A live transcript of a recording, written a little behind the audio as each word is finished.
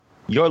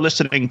You're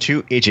listening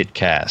to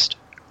IdjitCast,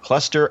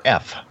 Cluster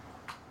F,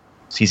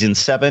 Season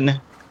 7,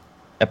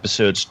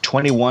 Episodes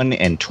 21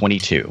 and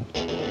 22.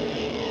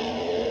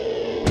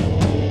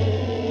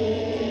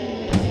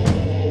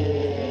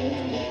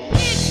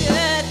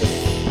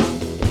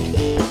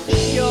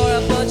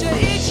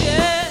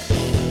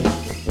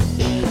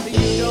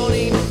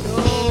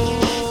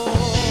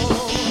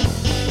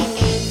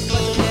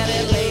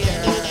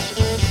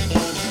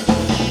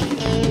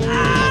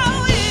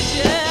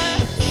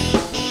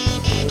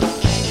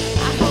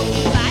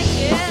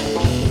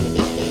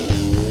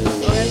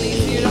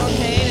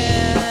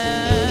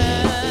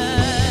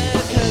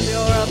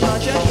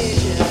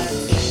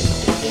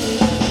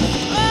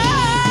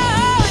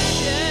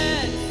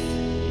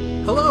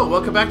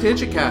 Welcome back to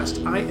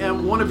IdjitCast. I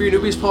am one of your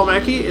newbies, Paul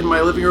Mackey, in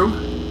my living room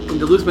in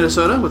Duluth,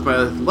 Minnesota, with my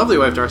lovely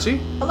wife, Darcy.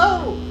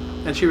 Hello!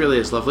 And she really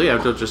is lovely.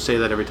 I don't just say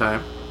that every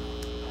time.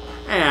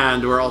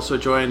 And we're also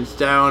joined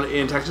down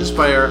in Texas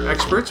by our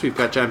experts. We've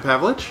got Jan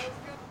Pavlich.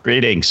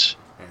 Greetings.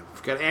 And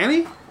we've got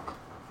Annie.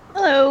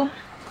 Hello.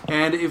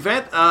 And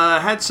Yvette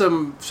had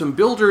some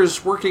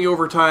builders working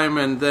overtime,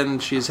 and then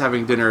she's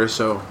having dinner,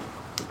 so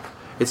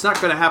it's not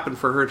going to happen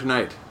for her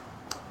tonight.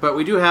 But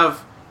we do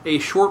have a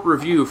short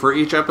review for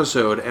each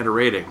episode and a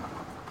rating.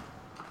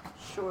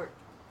 Short.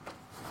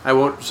 I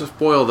won't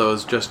spoil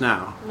those just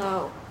now.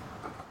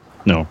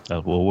 No,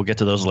 we'll get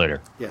to those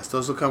later. Yes,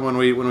 those will come when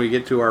we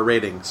get to our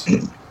ratings.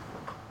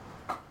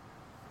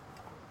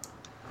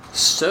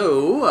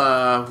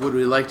 So, would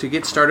we like to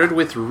get started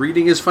with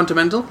reading is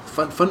fundamental?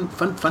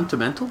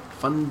 Fundamental?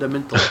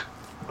 Fundamental.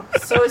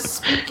 So is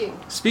speaking.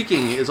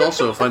 Speaking is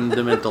also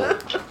fundamental.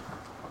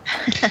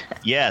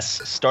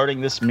 Yes,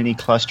 starting this mini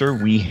cluster,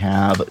 we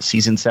have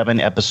Season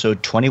 7,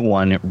 Episode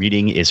 21,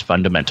 Reading is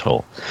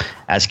Fundamental.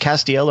 As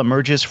Castiel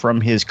emerges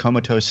from his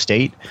comatose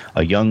state,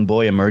 a young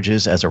boy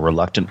emerges as a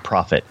reluctant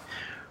prophet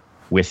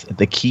with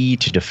the key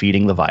to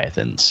defeating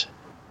Leviathans.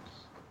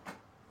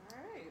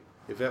 Alright.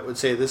 Yvette would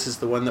say this is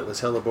the one that was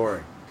hella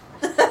boring.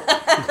 She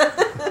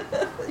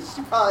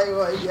probably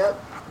would,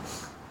 yep.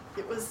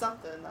 It was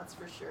something, that's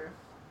for sure.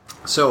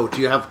 So,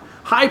 do you have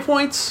high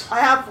points? I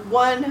have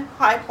one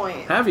high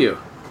point. Have you?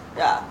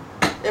 Yeah.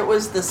 It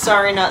was the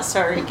Sorry Not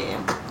Sorry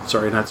game.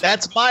 Sorry, not sorry.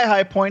 That's my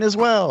high point as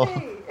well.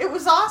 Hey, it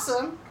was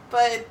awesome,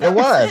 but that It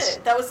was.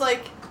 it. That was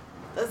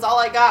that's all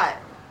I got.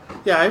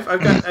 Yeah,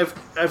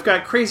 I've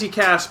got Crazy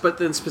Cast, but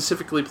then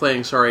specifically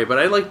playing Sorry, but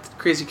I liked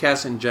Crazy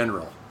Cast in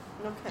general.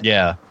 Okay.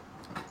 Yeah.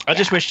 I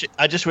just wish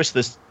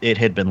it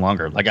had been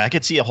longer. Like, I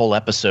could see a whole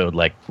episode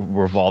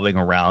revolving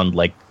around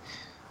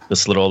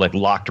this little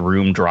locked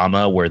room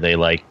drama where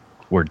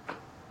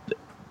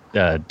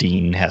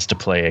Dean has to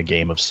play a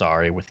game of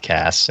Sorry with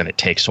Cass, and it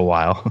takes a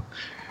while.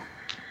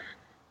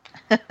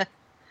 I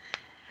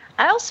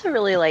also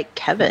really like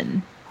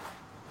Kevin.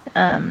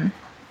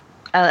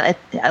 I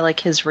like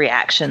his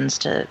reactions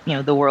to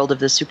the world of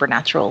the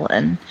supernatural,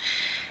 and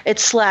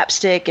it's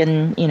slapstick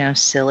and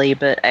silly,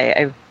 but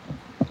I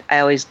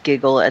always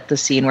giggle at the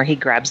scene where he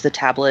grabs the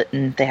tablet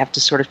and they have to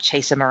sort of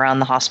chase him around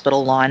the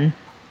hospital lawn.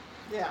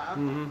 Yeah,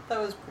 that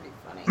was pretty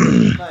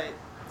funny, but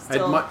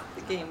still,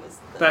 the game was...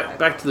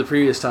 Back to the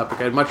previous topic,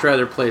 I'd much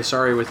rather play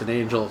Sorry with an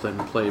Angel than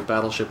play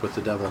Battleship with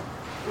the Devil.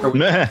 Or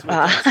with Death.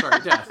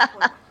 Death.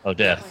 Oh,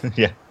 Death.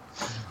 Yeah.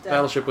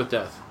 Battleship with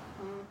Death.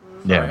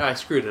 Mm-hmm. Sorry, Yeah. I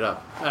screwed it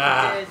up.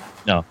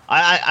 No,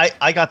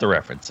 I got the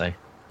reference. I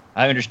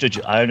understood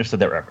you. I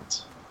understood that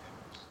reference.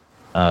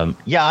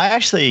 Yeah,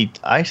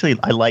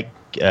 I like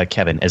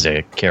Kevin as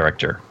a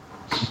character.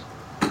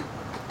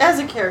 As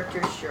a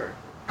character, sure.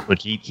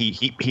 But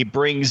he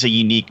brings a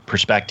unique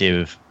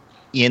perspective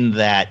in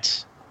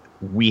that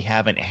we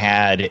haven't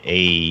had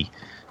a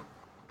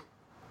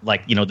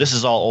this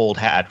is all old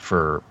hat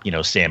for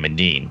Sam and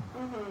Dean.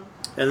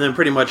 Mm-hmm. And then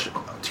pretty much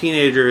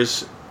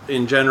teenagers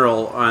in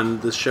general on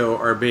this show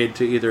are made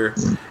to either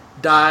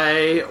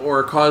die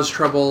or cause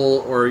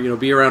trouble or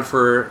be around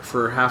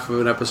for half of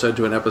an episode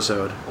to an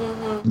episode.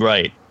 Mm-hmm.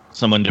 Right,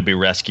 someone to be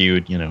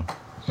rescued.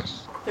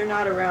 They're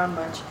not around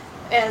much,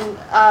 and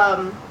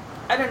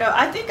I don't know.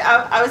 I think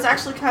I was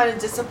actually kind of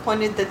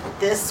disappointed that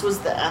this was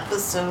the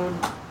episode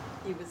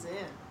he was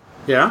in.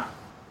 Yeah?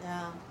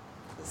 Yeah.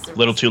 A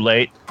little too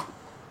late.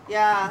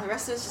 Yeah, the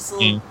rest of it's just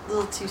a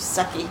little too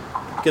sucky.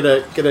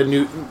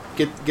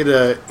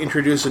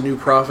 Introduce a new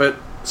prophet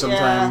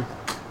sometime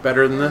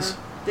better than this.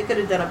 They could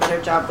have done a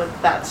better job with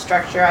that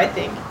structure, I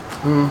think.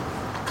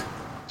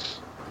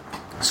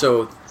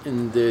 So,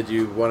 did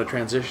you want to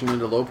transition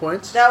into low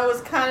points? That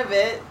was kind of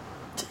it.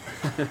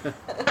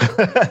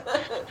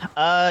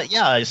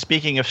 Yeah.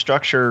 Speaking of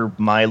structure,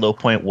 my low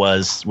point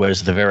was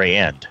the very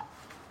end.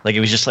 It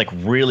was just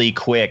really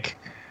quick.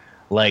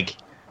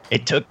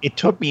 It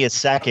took me a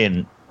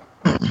second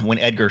when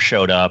Edgar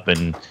showed up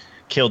and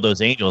killed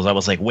those angels. I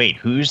was like, wait,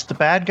 who's the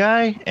bad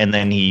guy? And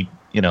then he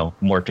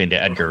morphed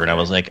into Edgar, and I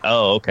was like,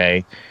 oh,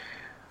 okay.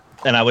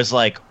 And I was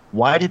like,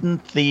 why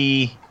didn't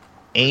the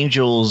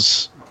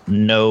angels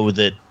know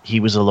that he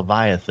was a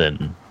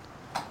Leviathan?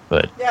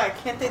 But yeah,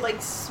 can't they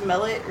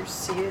smell it or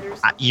see it or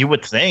something? you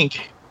would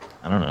think.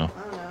 I don't know.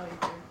 I don't know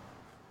either.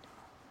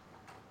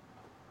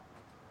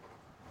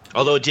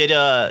 Although, did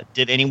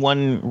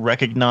anyone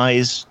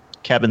recognize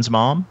Kevin's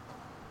mom?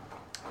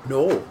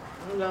 No.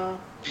 No.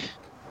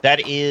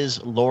 That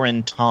is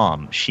Lauren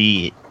Tom.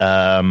 She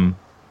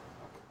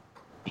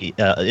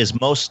is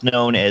most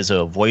known as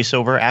a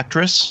voiceover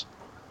actress.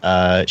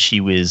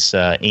 She was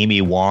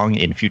Amy Wong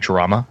in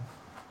Futurama.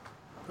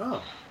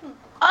 Oh.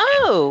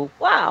 Oh,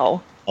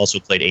 wow. Also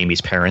played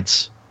Amy's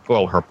parents.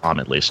 Well, her mom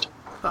at least.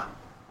 Huh.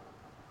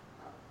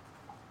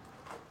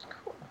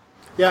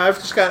 Yeah,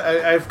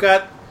 I've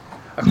got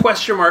a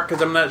question mark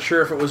because I'm not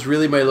sure if it was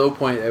really my low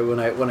point. When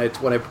I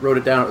wrote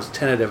it down, it was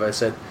tentative. I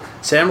said,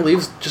 Sam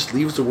just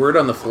leaves the word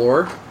on the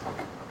floor,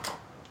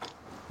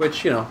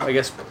 which, I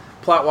guess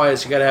plot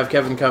wise, you got to have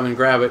Kevin come and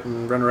grab it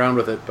and run around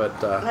with it.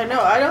 But I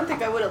know. I don't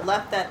think I would have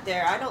left that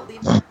there. I don't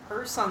leave my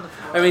purse on the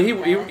floor. I mean,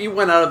 he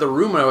went out of the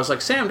room, and I was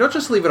like, Sam, don't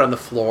just leave it on the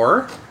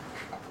floor.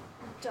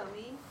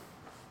 Dummy.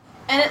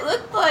 And it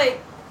looked like,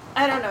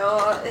 I don't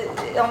know.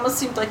 It almost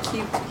seemed like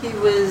he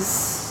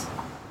was,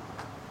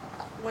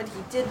 when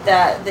he did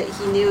that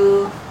he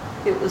knew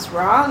it was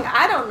wrong.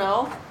 I don't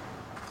know.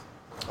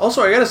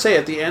 Also, I gotta say,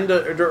 at the end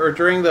or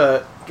during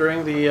the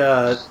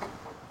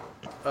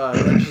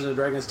Dungeons and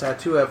Dragons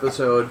tattoo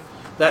episode,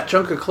 that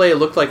chunk of clay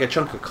looked like a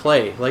chunk of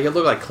clay. Like, it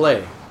looked like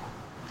clay.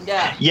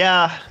 Yeah.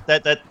 Yeah,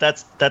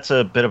 that's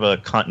a bit of a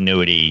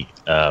continuity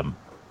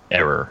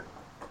error.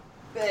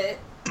 But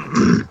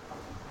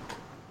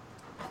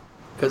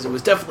Because it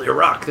was definitely a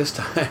rock this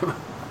time.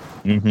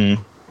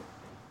 Mm-hmm.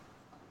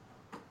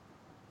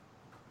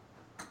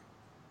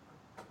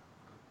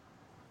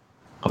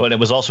 But it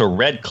was also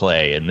red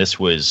clay, and this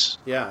was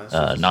Yeah. This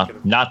was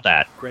not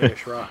that.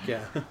 grayish rock,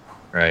 yeah.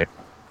 Right.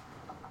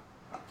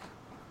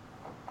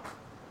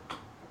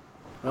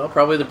 Well,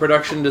 probably the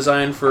production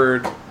design for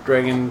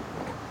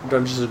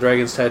Dungeons and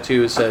Dragons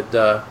tattoo said,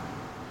 a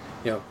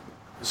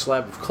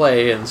slab of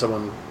clay, and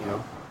someone,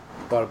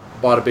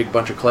 bought a big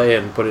bunch of clay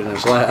and put it in a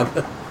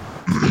slab.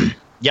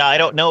 Yeah, I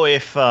don't know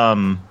if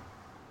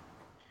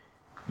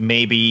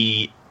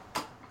maybe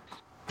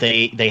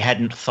they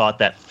hadn't thought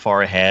that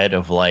far ahead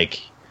of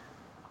like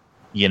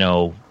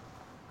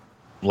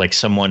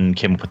someone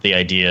came up with the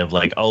idea of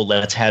like, oh,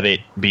 let's have it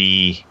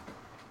be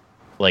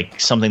like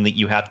something that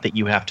you have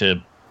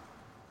to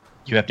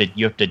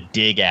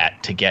dig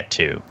at to get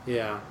to.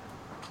 Yeah.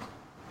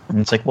 And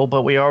it's like, well,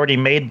 but we already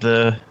made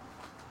the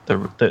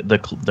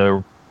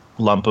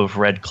lump of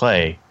red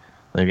clay.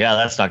 Like, yeah,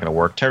 that's not going to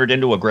work. Turn it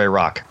into a gray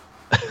rock.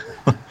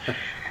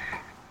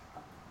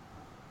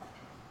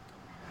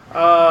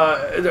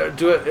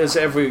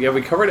 Have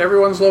we covered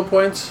everyone's low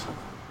points?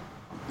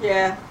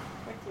 yeah,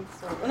 I think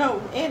so.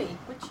 No, Annie,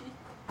 would she?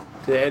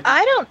 Did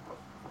I don't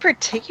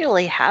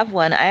particularly have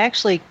one. I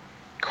actually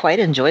quite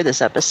enjoy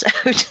this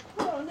episode.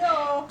 Oh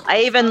no.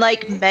 I even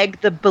like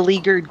Meg the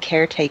beleaguered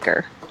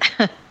caretaker.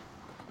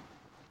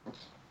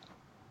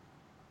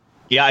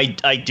 Yeah,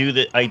 I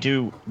do,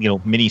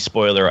 mini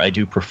spoiler, I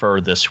do prefer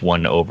this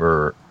one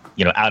over,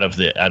 out of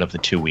the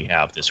two we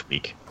have this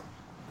week.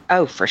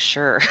 Oh, for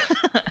sure.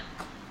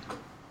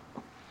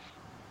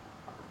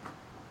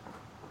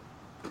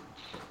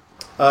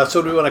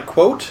 So do we want to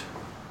quote?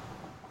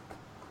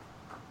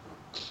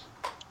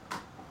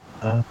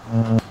 I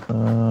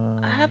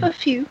have a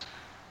few.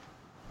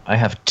 I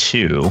have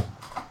two.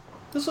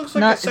 This looks like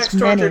Not a sex as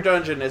torture many.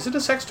 dungeon. Is it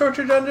a sex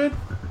torture dungeon?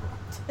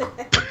 I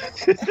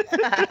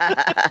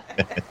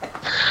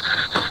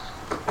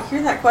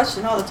hear that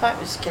question all the time.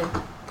 Just kidding.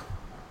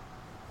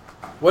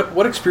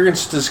 What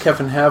experience does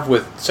Kevin have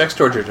with sex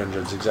torture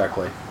dungeons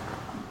exactly?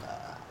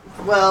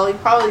 Well, he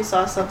probably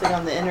saw something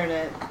on the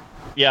internet.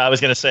 Yeah, I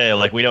was going to say,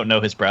 like, we don't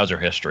know his browser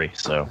history,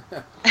 so.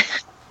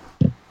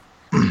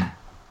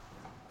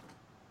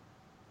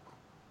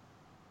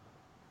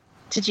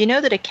 Did you know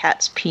that a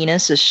cat's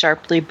penis is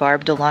sharply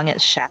barbed along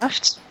its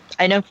shaft?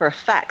 I know for a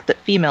fact that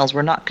females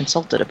were not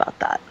consulted about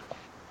that.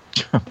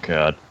 Oh,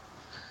 God.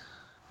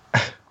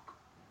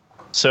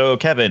 So,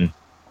 Kevin,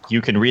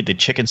 you can read the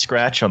chicken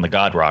scratch on the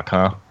God Rock,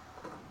 huh?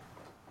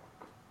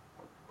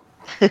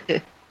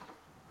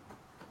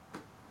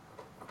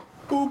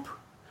 Boop.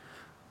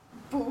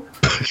 Boop.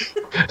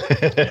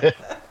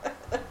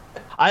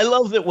 I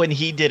love that when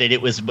he did it,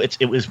 it was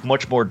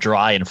much more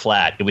dry and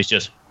flat. It was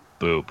just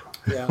boop.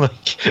 Yeah.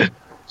 Like,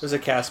 There's a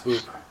cast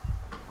boop.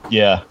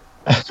 yeah.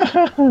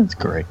 That's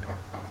great.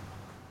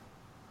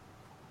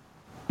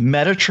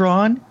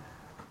 Metatron?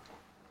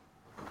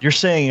 You're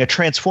saying a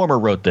Transformer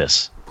wrote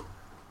this?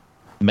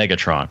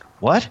 Megatron.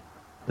 What?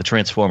 The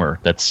Transformer.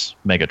 That's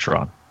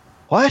Megatron.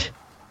 What?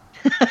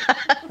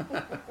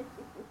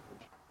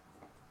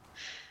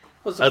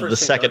 What's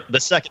The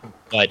second,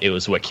 but it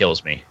was what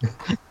kills me.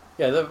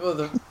 Yeah,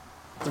 the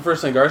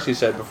first thing Darcy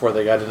said before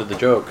they got into the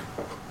joke.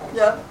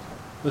 Yep.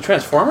 The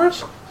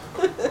Transformers?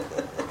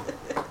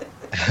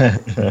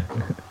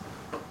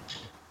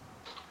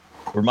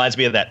 Reminds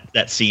me of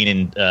that scene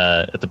in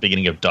at the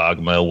beginning of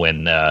Dogma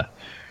when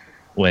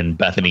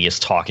Bethany is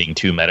talking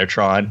to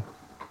Metatron,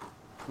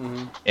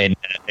 and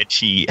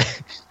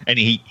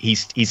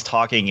he's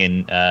talking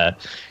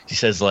and she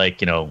says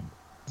like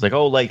it's like,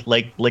 oh, like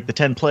the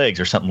 10 plagues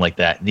or something like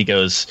that, and he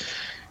goes,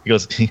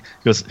 He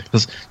goes,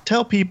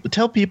 tell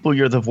people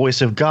you're the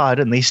voice of God,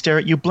 and they stare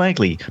at you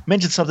blankly.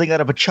 Mention something out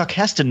of a Chuck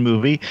Heston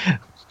movie,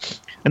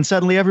 and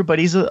suddenly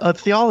everybody's a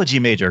theology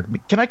major.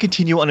 Can I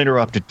continue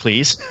uninterrupted,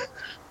 please?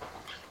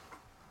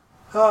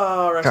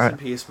 Oh, rest in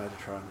peace,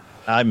 Metatron.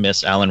 I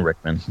miss Alan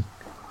Rickman.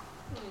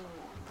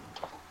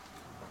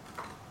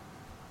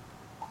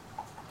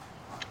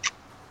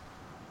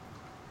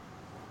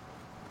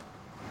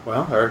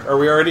 Well, are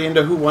we already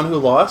into who won, who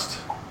lost?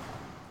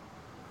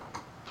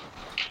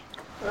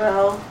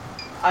 Well,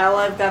 all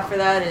I've got for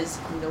that is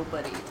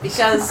nobody.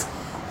 Because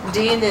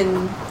Dean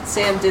and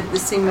Sam did the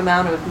same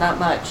amount of not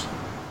much.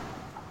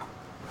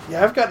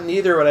 Yeah, I've got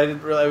neither, but I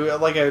didn't really...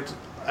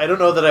 I don't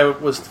know that I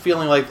was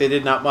feeling like they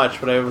did not much,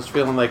 but I was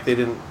feeling like they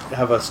didn't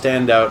have a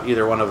standout,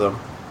 either one of them.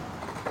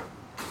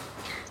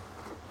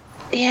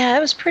 Yeah, it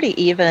was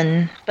pretty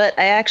even. But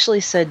I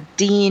actually said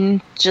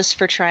Dean just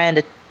for trying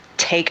to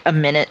take a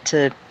minute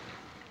to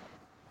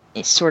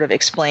sort of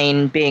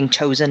explain being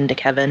chosen to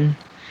Kevin.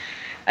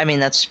 I mean,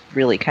 that's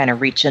really kind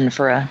of reaching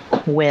for a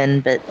win,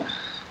 but...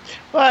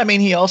 Well, I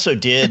mean,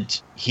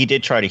 he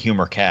did try to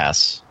humor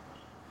Cass.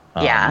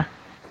 Yeah.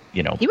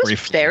 You know, he was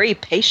briefly. very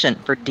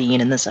patient for Dean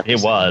in this episode.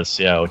 It was,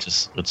 yeah, which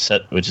is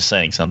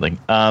saying something.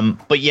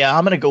 But yeah,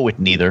 I'm going to go with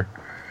neither.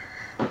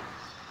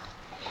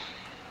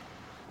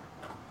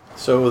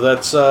 So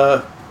that's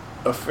a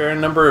fair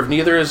number of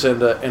neithers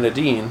and a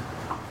Dean.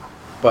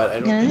 But I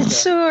don't think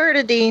sort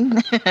of Dean.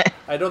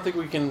 I don't think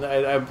we can.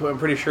 I'm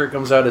pretty sure it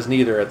comes out as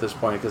neither at this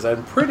point, because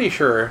I'm pretty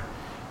sure.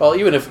 Well,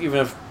 even if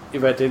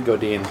Yvette did go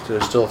Dean,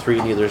 there's still 3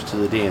 neithers to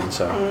the Dean.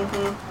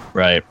 So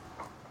Right.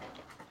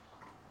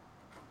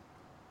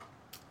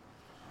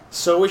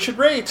 So we should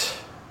rate.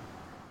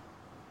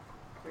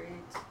 Great.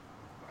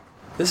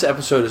 This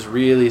episode is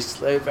really.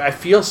 I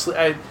feel.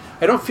 I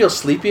don't feel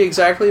sleepy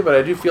exactly, but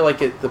I do feel like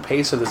the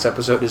pace of this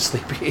episode is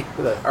sleepy.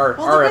 Our There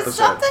was episode.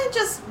 something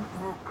just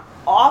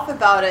off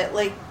about it.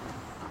 Like,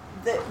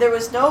 there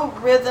was no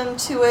rhythm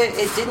to it.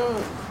 It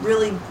didn't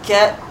really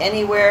get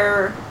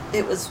anywhere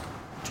it was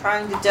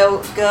trying to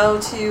go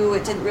to.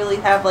 It didn't really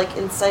have, like,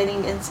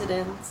 inciting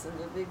incidents and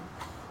a big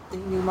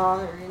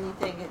denouement or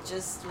anything. It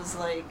just was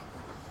like,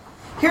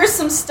 here's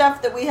some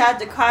stuff that we had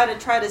to kind of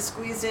try to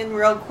squeeze in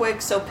real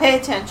quick, so pay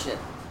attention.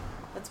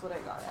 That's what I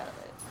got out of it.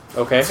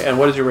 Okay, and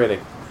what is your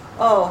rating?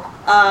 2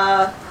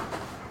 out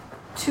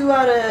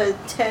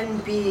of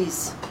 10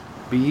 Bs.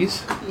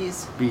 Bees?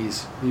 Bs.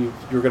 Bees. You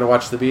were going to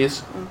watch the Bees?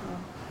 Mm-hmm.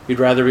 You'd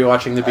rather be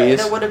watching the Bees?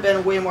 That would have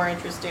been way more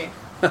interesting.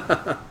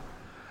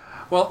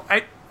 Well,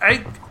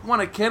 I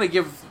want to kind of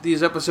give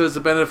these episodes the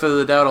benefit of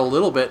the doubt a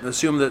little bit and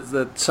assume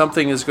that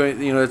something is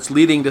going, it's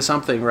leading to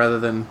something rather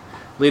than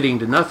leading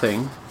to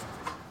nothing.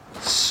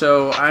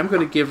 So I'm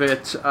going to give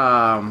it,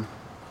 and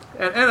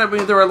I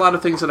mean, there were a lot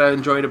of things that I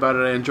enjoyed about it.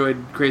 I enjoyed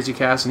Crazy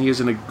Cass, and he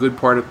was in a good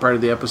part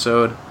of the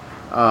episode.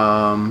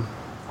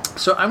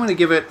 So I'm going to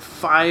give it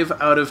 5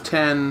 out of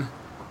 10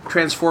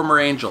 Transformer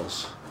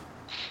Angels.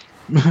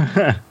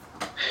 Yeah,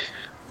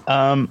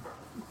 I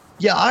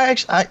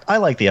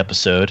like the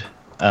episode.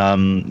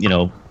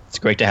 It's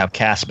great to have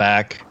Cass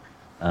back.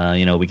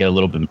 We get a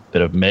little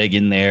bit of Meg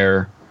in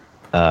there.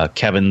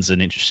 Kevin's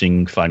an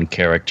interesting, fun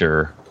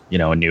character.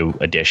 A new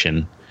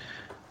addition.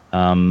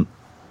 So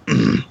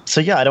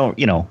yeah, I don't,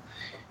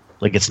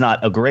 it's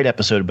not a great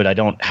episode, but I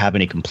don't have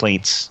any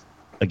complaints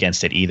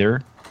against it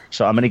either.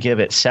 So I'm going to give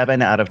it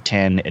 7 out of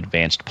 10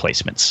 advanced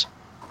placements.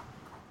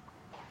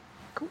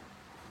 Cool.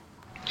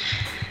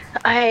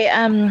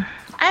 I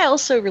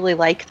also really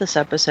like this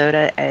episode.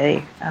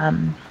 I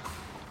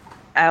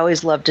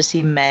always love to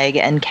see Meg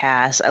and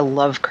Cass. I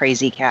love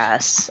Crazy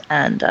Cass,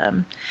 and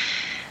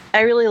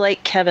I really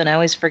like Kevin. I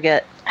always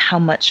forget how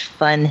much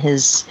fun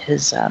his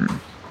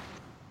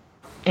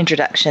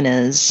introduction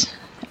is,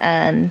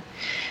 and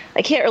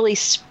I can't really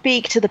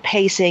speak to the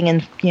pacing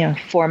and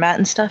format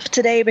and stuff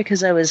today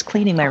because I was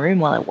cleaning my room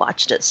while I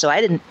watched it, so I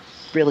didn't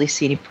really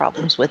see any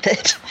problems with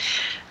it.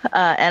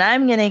 And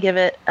I'm gonna give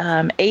it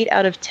 8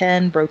 out of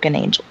 10 Broken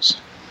Angels.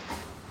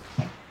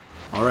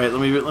 All right,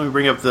 let me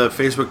bring up the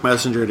Facebook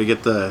Messenger to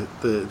get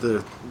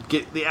the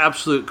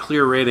absolute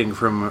clear rating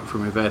from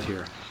Yvette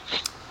here.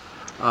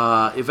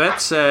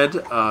 Yvette said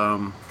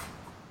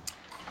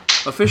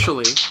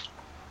officially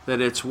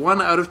that it's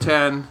 1 out of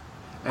 10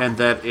 and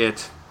that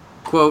it,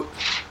 quote,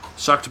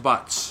 sucked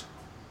butts.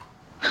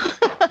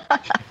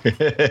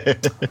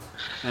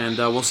 And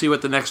we'll see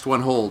what the next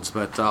one holds,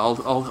 but I'll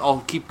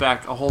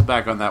hold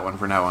back on that one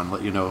for now and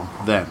let you know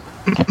then.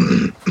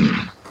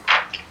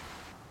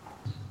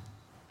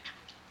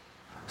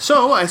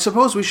 So I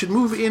suppose we should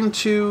move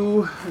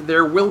into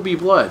There Will Be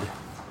Blood.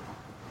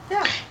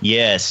 Yeah.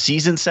 Yes,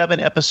 Season 7,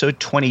 Episode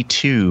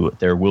 22,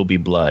 There Will Be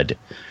Blood.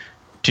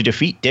 To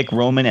defeat Dick,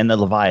 Roman, and the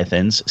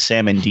Leviathans,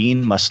 Sam and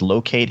Dean must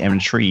locate and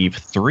retrieve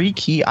 3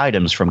 key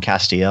items from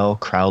Castiel,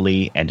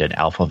 Crowley, and an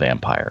alpha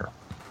vampire.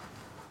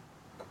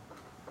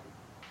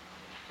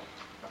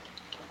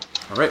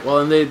 All right, well,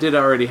 and they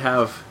already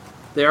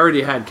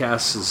had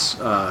Cass's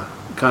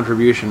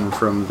contribution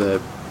from the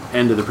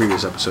end of the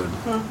previous episode.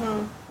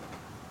 Mm-hmm.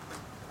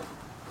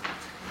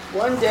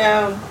 One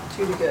down,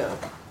 2 to go.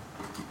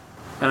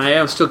 And I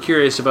am still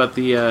curious about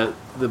the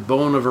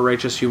bone of a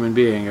righteous human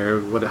being,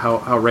 or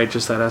how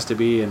righteous that has to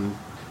be, and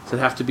does it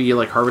have to be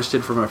like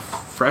harvested from a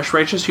fresh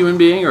righteous human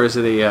being, or is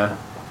it the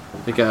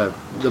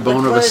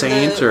bone of a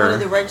saint, or one of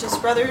the righteous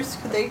brothers?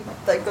 Could they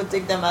like go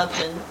dig them up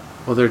and?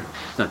 Well, they're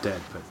not dead,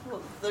 but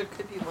Well, there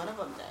could be one of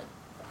them dead.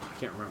 I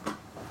can't remember.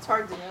 It's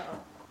hard to know.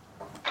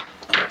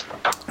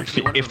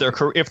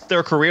 If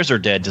their careers are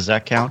dead, does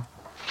that count?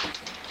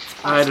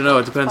 I don't know.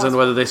 It depends on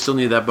whether they still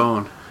need that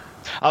bone.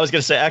 I was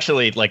gonna say,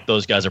 actually, like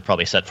those guys are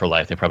probably set for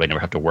life. They probably never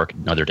have to work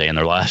another day in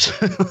their lives.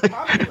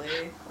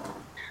 Probably.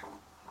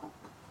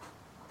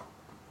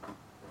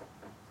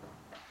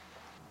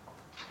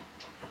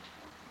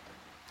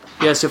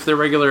 Yes, if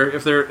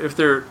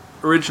their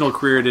original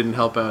career didn't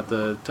help out,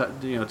 the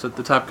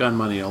Top Gun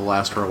money will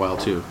last for a while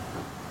too.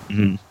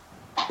 Mm-hmm.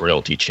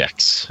 Royalty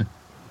checks.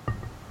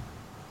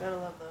 Gotta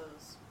love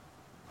those.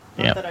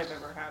 Not Yeah. that I've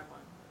ever had one.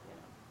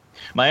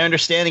 My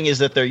understanding is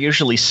that they're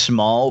usually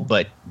small,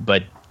 but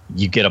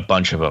you get a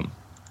bunch of them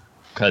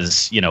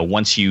because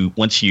when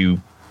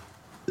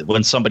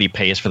somebody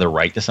pays for the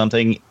right to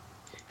something,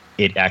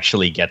 it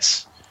actually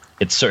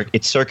it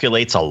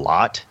circulates a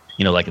lot.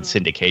 Like in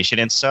syndication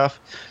and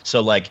stuff.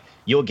 So like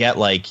you'll get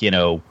like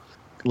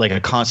a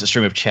constant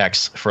stream of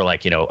checks for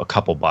like a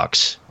couple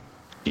bucks,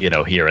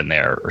 here and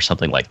there or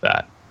something like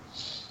that.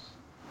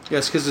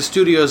 Yes, because the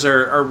studios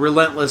are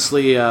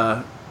relentlessly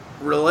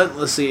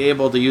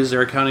able to use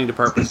their accounting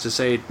departments to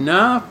say,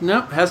 no,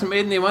 hasn't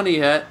made any money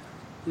yet.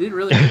 It didn't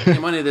really make any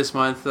money this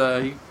month.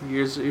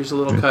 Here's a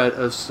little cut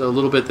of a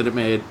little bit that it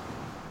made.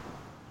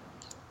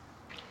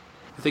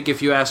 I think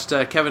if you asked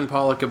Kevin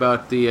Pollak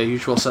about The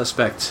Usual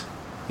Suspect,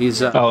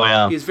 he's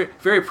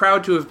very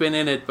proud to have been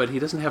in it, but he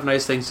doesn't have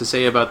nice things to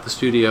say about the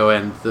studio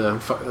and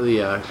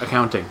the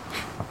accounting.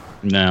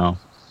 No.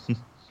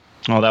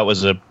 Well,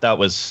 that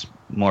was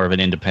more of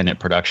an independent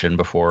production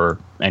before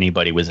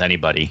anybody was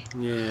anybody.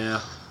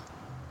 Yeah.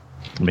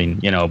 I mean,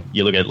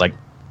 you look at like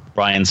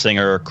Bryan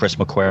Singer, Chris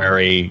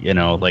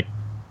McQuarrie, like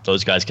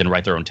those guys can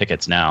write their own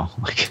tickets now.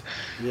 Like.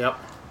 Yep.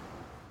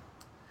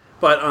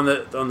 But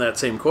on that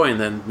same coin,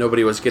 then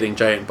nobody was getting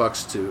giant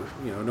bucks to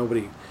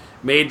nobody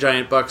made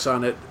giant bucks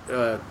on it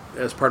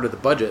as part of the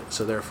budget,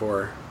 so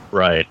therefore.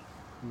 Right.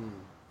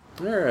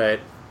 All right.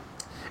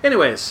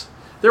 Anyways,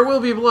 There Will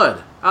Be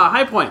Blood.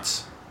 High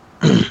points.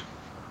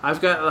 I've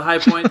got a high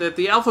point that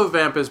the Alpha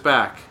Vamp is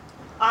back.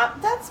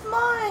 That's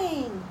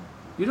mine.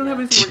 You don't have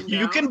anything written down?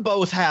 You can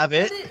both have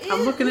it.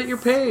 I'm looking at your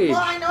page.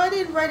 Well, I know I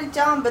didn't write it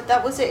down, but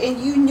that was it. And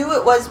you knew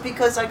it was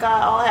because I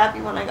got all happy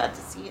when I got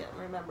to see it,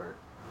 remember?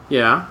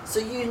 Yeah.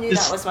 So you knew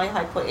that was my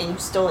high point, and you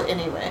stole it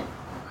anyway.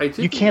 I did.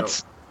 You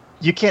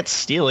can't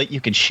steal it. You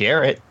can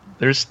share it.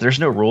 There's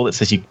no rule that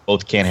says you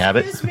both can't have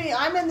it. Excuse me,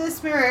 I'm in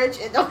this marriage.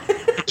 And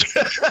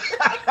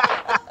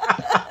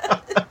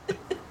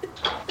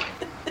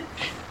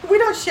we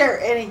don't share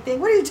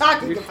anything. What are you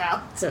talking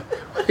about?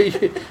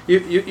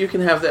 you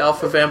can have the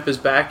Alpha Vamp is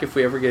back if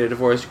we ever get a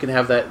divorce. You can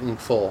have that in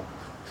full.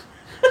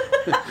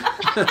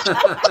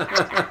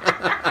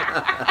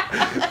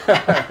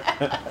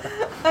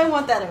 I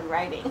want that in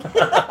writing.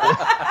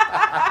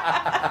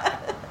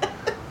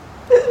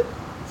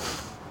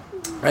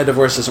 A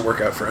divorce doesn't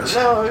work out for us.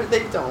 No,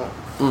 they don't.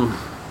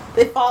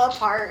 They fall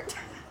apart.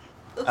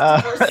 Those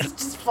divorces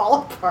just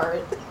fall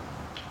apart.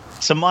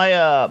 So my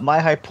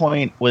high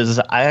point was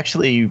I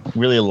actually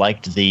really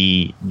liked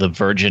the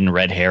virgin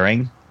red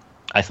herring.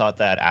 I thought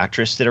that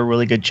actress did a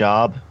really good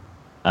job.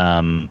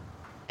 And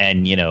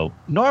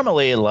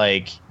normally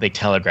like they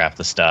telegraph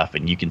the stuff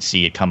and you can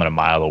see it coming a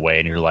mile away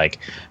and you're like,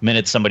 the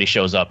minute somebody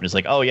shows up and it's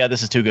like, oh yeah,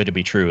 this is too good to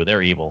be true.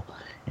 They're evil.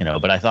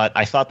 But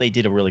I thought they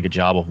did a really good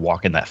job of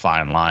walking that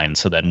fine line.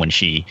 So then when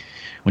she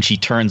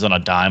turns on a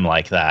dime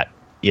like that,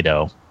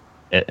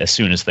 as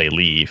soon as they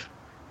leave,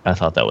 I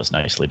thought that was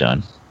nicely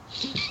done.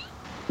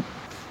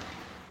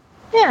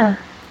 Yeah.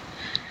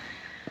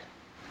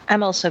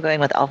 I'm also going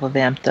with Alpha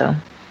Vamp, though.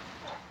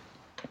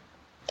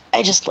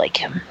 I just like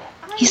him.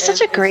 He's such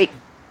a great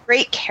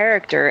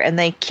character, and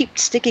they keep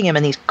sticking him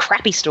in these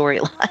crappy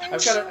storylines.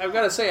 I've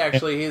got to say,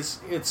 actually,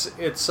 it's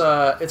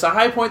a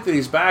high point that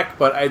he's back,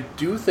 but I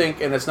do think,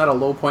 and it's not a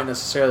low point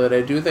necessarily, that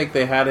I do think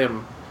they had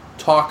him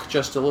talk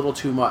just a little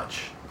too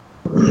much.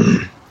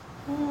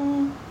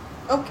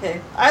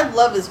 Okay, I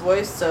love his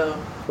voice, so.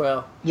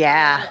 Well,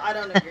 yeah, I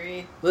don't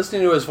agree.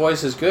 Listening to his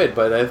voice is good,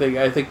 but I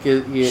think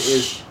he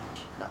is.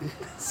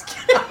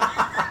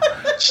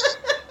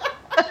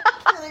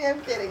 I'm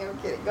kidding.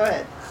 Go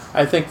ahead.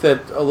 I think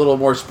that a little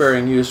more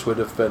sparing use would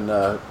have been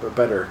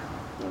better.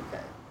 Okay.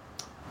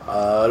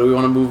 Do we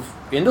want to move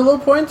into low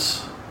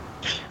points?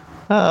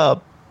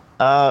 Bobby.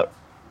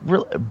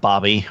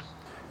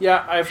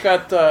 Yeah, I've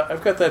got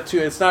that too.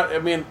 It's not. I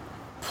mean,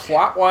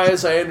 plot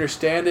wise, I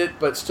understand it,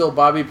 but still,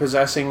 Bobby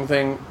possessing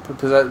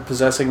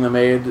the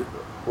maid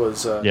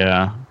was.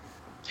 Yeah.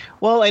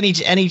 Well, and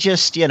he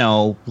just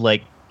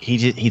like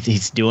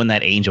he's doing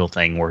that angel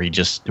thing where he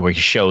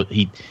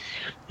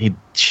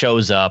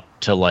shows up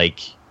to like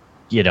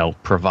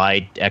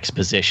provide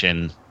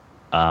exposition,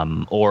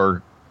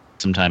 or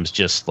sometimes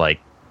just like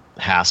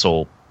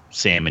hassle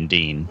Sam and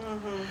Dean.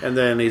 And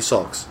then he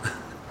sulks.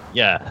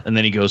 Yeah, and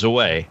then he goes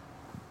away.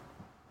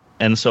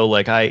 And so,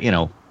 like,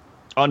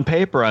 on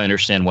paper, I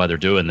understand why they're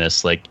doing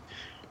this. Like,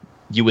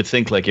 you would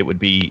think, like, it would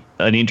be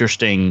an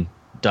interesting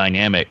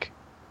dynamic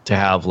to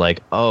have,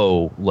 like,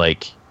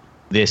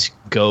 this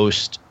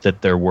ghost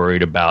that they're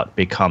worried about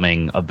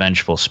becoming a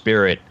vengeful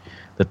spirit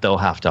that they'll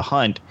have to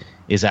hunt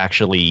is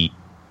actually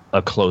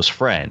a close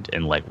friend.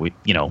 And, like,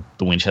 the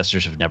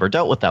Winchesters have never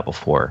dealt with that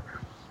before.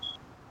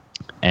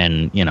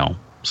 And,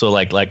 so,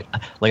 like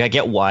I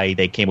get why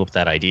they came up with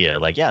that idea.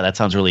 Like, yeah, that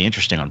sounds really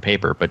interesting on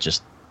paper, but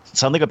just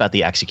something about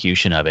the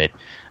execution of it,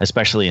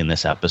 especially in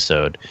this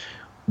episode,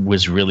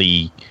 was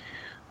really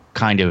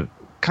kind of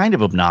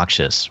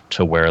obnoxious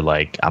to where,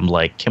 like, I'm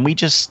like, can we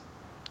just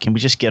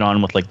get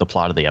on with, like, the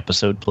plot of the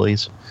episode,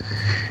 please?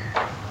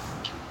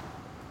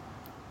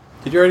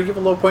 Did you already give a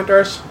low point,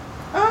 Darce?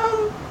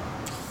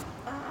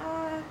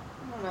 I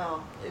don't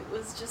know. It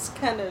was just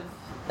kind of,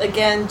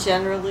 again,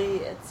 generally,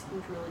 it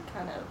seemed really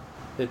kind of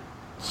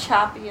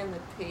choppy in the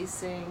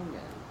pacing,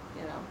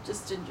 and,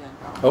 just in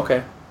general.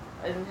 Okay.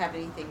 I didn't have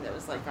anything that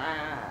was like,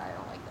 I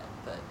don't like that,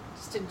 but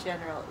just in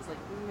general, it was like,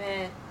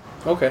 meh.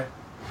 Okay.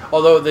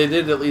 Although they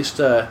did at least,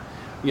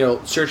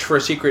 search for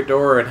a secret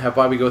door and have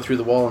Bobby go through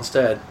the wall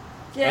instead.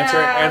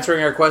 Yeah.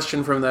 Answering our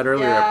question from that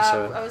earlier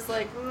episode. I was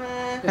like,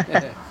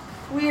 meh.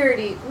 we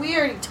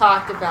already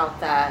talked about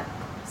that.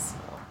 So.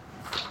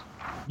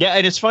 Yeah,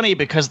 and it's funny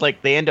because,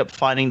 like, they end up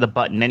finding the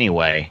button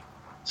anyway.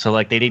 So,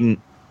 like, they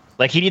didn't,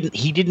 like, he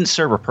didn't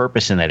serve a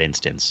purpose in that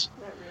instance.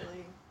 Not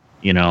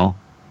really.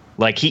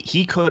 Like,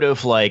 he could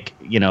have, like,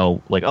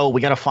 like, oh,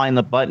 we got to find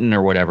the button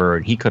or whatever.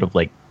 And he could have,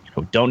 like,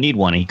 don't need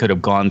one. He could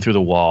have gone through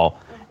the wall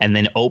and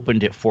then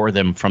opened it for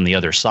them from the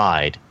other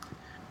side.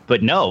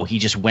 But no, he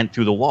just went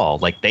through the wall.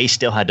 Like, they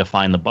still had to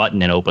find the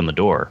button and open the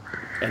door.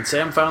 And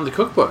Sam found the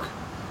cookbook.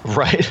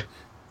 Right.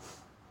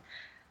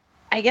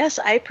 I guess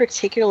I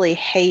particularly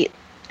hate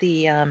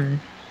the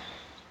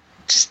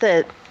just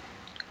the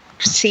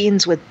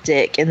scenes with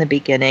Dick in the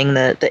beginning,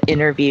 the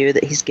interview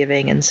that he's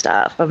giving and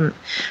stuff.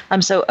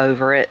 I'm so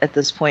over it at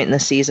this point in the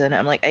season.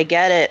 I'm like, I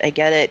get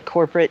it.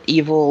 Corporate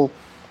evil,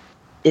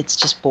 it's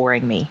just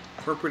boring me.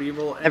 Corporate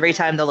evil. Every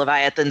time the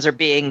Leviathans are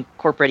being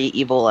corporate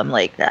evil, I'm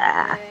like,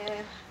 ah.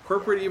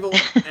 Corporate evil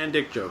and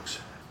dick jokes.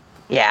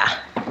 Yeah.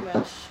 Pretty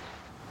much.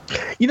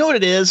 You know what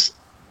it is?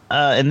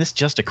 And this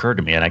just occurred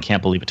to me, and I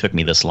can't believe it took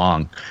me this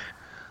long.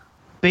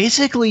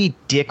 Basically,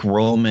 Dick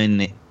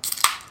Roman,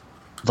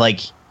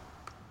 like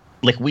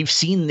we've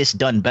seen this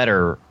done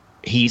better.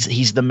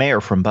 He's the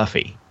mayor from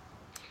Buffy.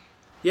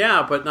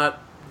 Yeah, but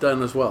not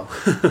done as well.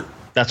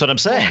 That's what I'm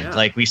saying. Yeah.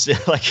 Like, we see,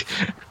 like.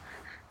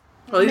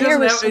 Well,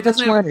 he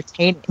doesn't more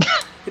entertaining.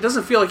 It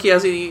doesn't feel like he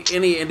has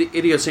any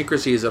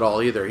idiosyncrasies at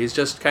all either. He's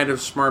just kind of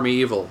smarmy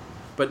evil,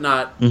 but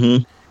not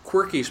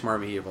quirky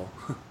smarmy evil.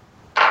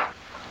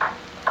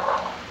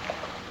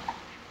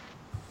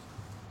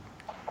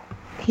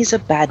 He's a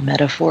bad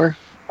metaphor.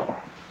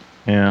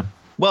 Yeah.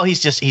 Well,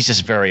 he's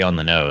just very on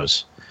the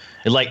nose.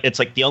 It's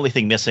like the only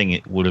thing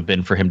missing would have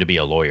been for him to be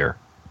a lawyer.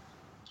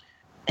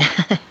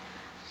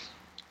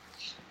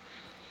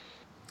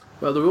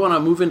 Well, do we want to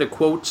move into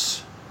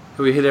quotes?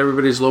 Have we hit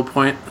everybody's low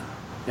point?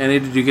 Annie,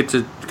 did you get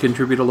to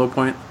contribute a low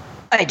point?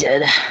 I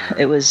did.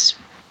 It was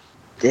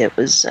Dick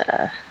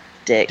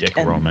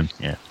and Roman.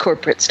 Yeah.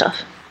 Corporate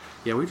stuff.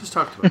 Yeah, we just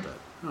talked about that.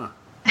 Huh.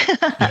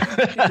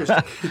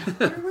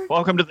 Interesting.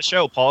 Welcome to the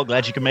show, Paul.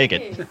 Glad you can make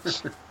it.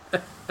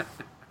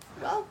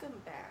 Welcome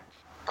back.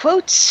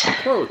 Quotes.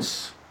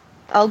 Quotes.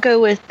 I'll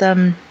go with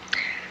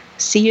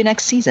see you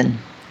next season.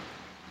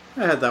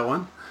 I had that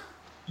one.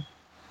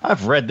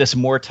 I've read this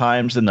more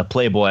times than the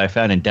Playboy I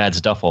found in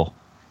Dad's duffel.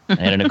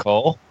 Anna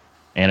Nicole.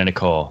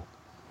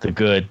 The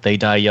good, they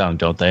die young,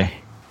 don't they?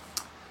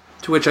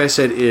 To which I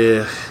said,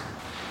 ugh.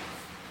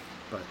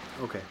 But,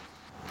 okay.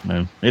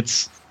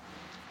 It's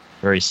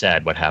very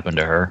sad what happened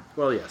to her.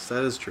 Well, yes,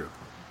 that is true.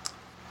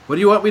 What do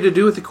you want me to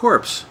do with the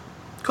corpse?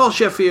 Call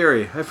Chef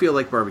Fieri. I feel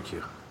like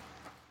barbecue.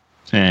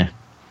 Meh.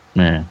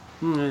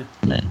 Doing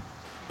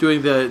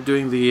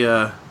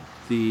the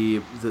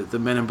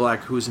Men in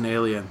Black Who's an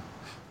Alien.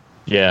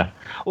 Yeah.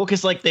 Well,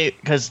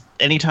 because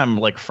anytime,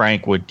 like,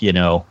 Frank would,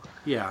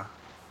 Yeah.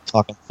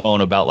 talk on the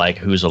phone about, like,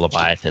 who's a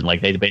Leviathan,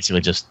 like, they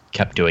basically just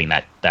kept doing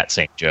that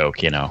same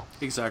joke,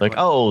 Exactly. Like,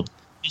 oh,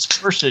 this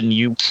person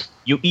you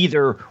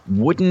either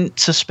wouldn't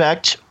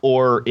suspect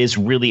or is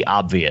really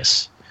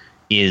obvious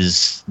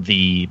is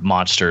the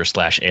monster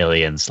 /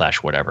 alien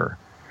 / whatever.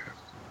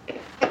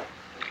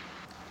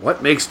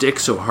 What makes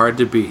Dick so hard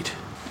to beat?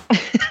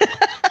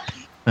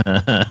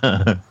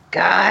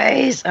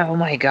 Guys, oh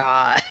my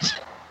god.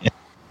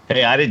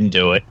 Hey, I didn't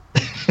do it.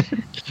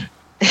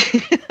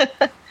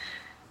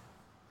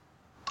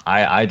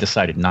 I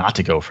decided not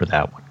to go for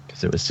that one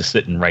because it was just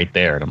sitting right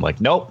there, and I'm like,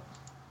 nope.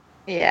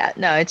 Yeah,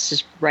 no, it's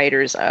just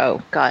writers.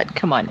 Oh god,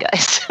 come on,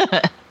 guys.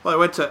 Well, I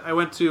went to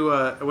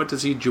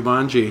see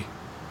Jumanji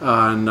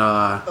on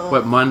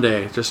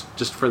Monday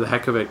just for the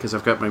heck of it because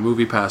I've got my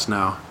movie pass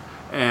now,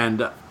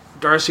 and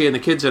Darcy and the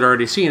kids had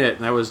already seen it,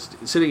 and I was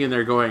sitting in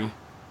there going,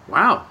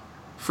 wow,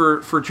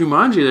 for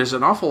Jumanji, there's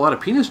an awful lot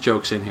of penis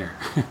jokes in here.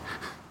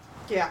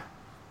 Yeah.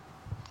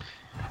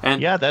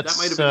 And Yeah, that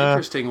might have been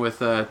interesting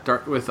with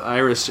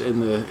Iris in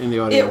the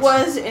audience. It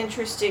was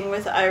interesting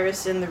with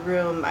Iris in the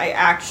room. I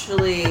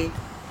actually,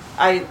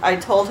 I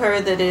told her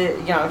that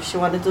if she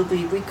wanted to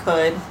leave, we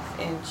could,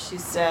 and she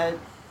said,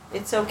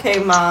 "It's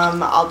okay,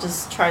 Mom. I'll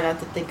just try not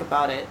to think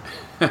about it."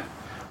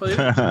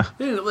 Well,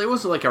 it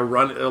wasn't like a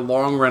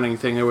long running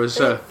thing. It was.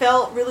 It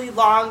felt really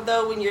long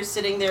though when you're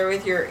sitting there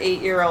with your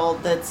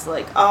 8-year-old. That's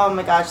like, oh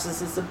my gosh,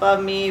 this is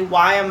above me.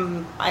 Why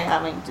am I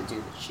having to do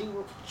this?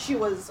 She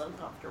was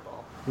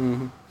uncomfortable.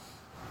 Mm-hmm.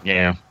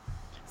 Yeah.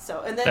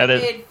 So and then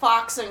it made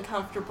Fox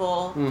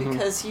uncomfortable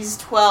because he's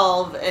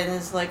 12 and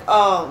is like,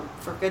 oh,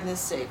 for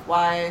goodness sake,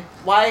 why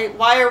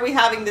are we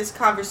having this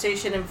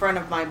conversation in front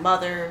of my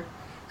mother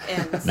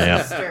and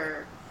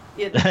sister?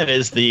 You know? That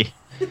is the.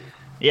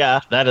 Yeah,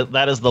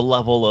 that is the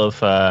level of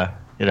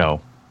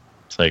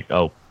it's like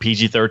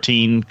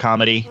PG-13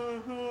 comedy.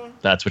 Mm-hmm.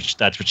 That's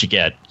what you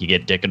get. You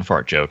get dick and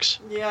fart jokes.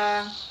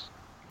 Yeah.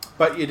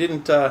 But you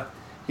didn't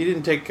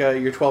take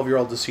your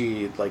 12-year-old to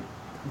see like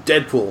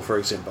Deadpool, for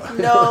example.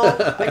 No,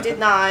 I did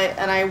not,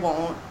 and I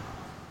won't.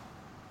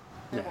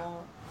 I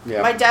won't.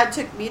 Yeah. My dad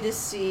took me to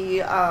see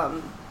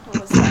what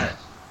was that?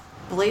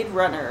 Blade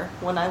Runner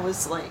when I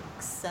was like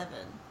 7.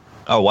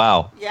 Oh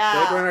wow.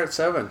 Yeah. Blade Runner at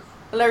 7.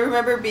 And I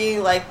remember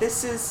being like,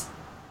 this is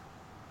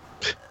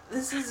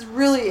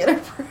really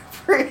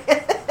inappropriate.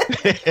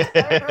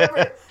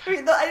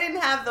 I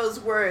didn't have those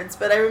words,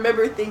 but I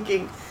remember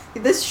thinking,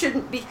 this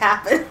shouldn't be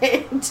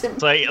happening to me.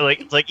 It's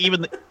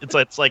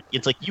like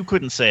you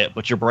couldn't say it,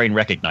 but your brain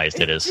recognized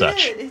it as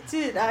such. It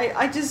did.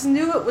 I just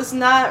knew it was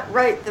not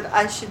right that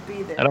I should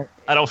be there.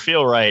 I don't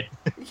feel right.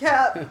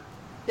 Yeah.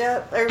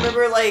 Yeah. I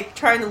remember like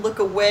trying to look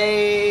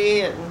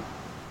away and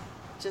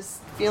just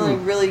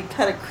feeling really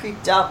kind of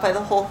creeped out by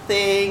the whole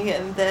thing,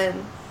 and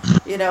then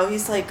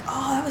he's like,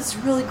 oh, that was a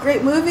really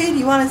great movie, do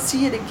you want to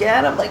see it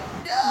again? I'm like,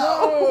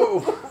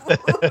 no.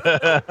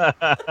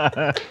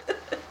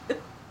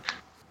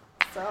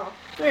 So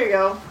there you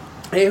go.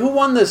 Hey, who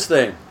won this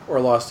thing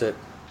or lost it?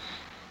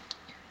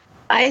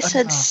 I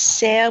said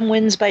Sam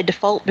wins by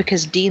default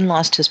because Dean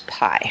lost his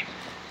pie.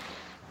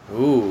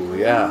 Ooh,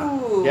 yeah.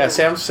 Ooh. Yeah,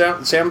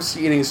 Sam's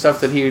eating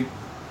stuff that he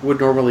would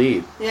normally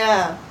eat.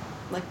 Yeah,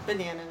 like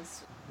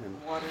bananas. And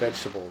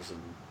vegetables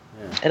and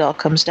It all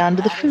comes down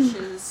to the food.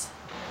 Radishes.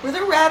 Were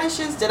there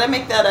radishes? Did I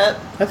make that up?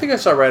 I think I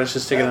saw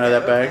radishes taken out of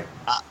that bag.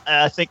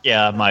 I think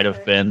it might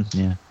have been.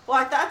 Yeah. Well,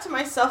 I thought to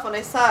myself when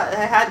I saw it,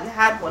 I hadn't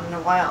had one in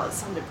a while. It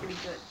sounded pretty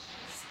good.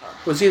 So.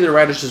 It was either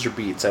radishes or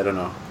beets, I don't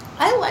know.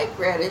 I like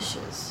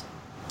radishes.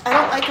 I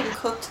don't like them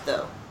cooked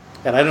though.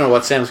 And I don't know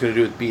what Sam's going to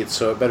do with beets,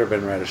 so it better have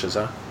been radishes,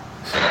 huh?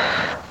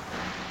 I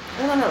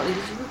don't know.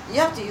 You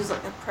have to use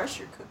like a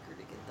pressure cooker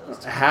to get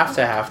those.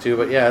 Have to,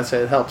 but yeah,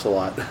 it helps a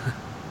lot.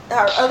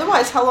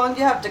 Otherwise, how long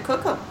do you have to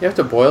cook them? You have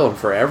to boil them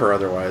forever,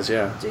 otherwise,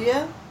 yeah. Do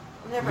you?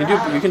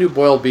 You can do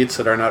boiled beets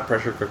that are not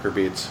pressure cooker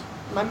beets.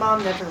 My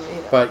mom never made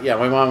them. But yeah,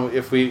 my mom,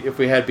 if we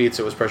had beets,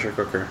 it was pressure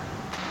cooker,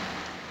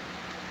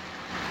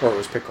 or it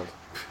was pickled,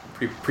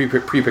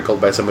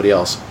 pre-pickled by somebody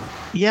else.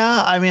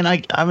 Yeah, I mean,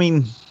 I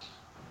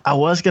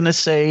was gonna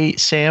say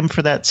Sam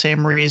for that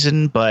same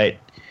reason, but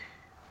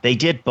they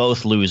did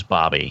both lose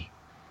Bobby,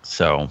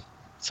 so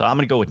I'm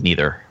gonna go with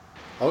neither.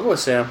 I'll go with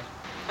Sam.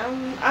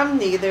 I'm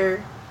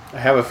neither. I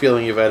have a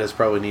feeling Yvette is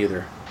probably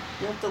neither.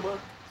 You have to look.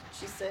 Did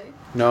she say?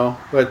 No,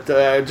 but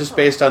just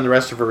based on the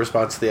rest of her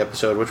response to the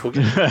episode, which we'll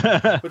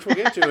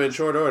get to in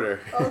short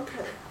order.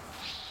 Okay.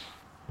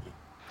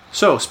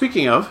 So,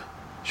 speaking of,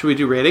 should we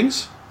do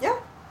ratings? Yeah.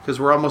 Because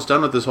we're almost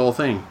done with this whole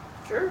thing.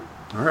 Sure.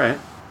 All right.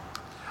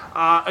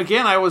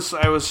 Again, I was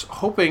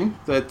hoping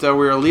that we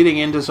were leading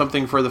into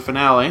something for the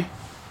finale,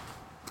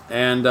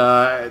 and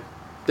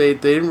they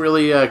didn't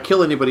really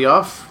kill anybody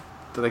off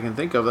that I can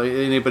think of.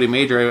 Anybody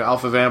major.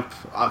 Alpha Vamp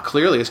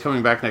clearly is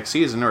coming back next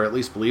season, or at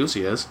least believes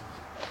he is.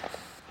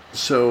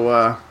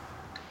 So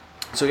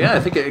yeah, I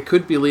think it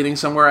could be leading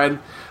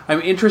somewhere.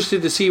 I'm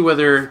interested to see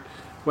whether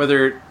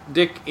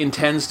Dick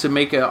intends to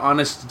make an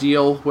honest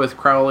deal with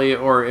Crowley,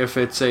 or if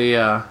it's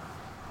a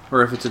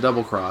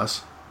double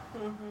cross.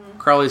 Mm-hmm.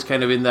 Crowley's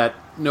kind of in that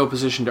no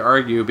position to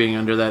argue, being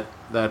under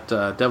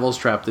that devil's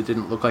trap that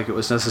didn't look like it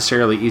was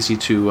necessarily easy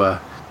to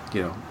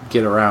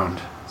get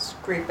around.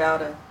 Scrape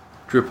out a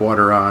drip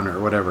water on or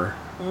whatever.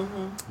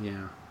 Mm-hmm.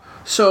 Yeah.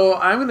 So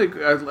I'm going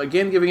to,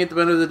 again, giving it the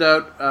benefit of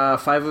the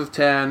doubt, 5 of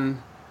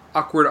 10,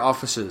 awkward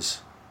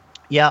offices.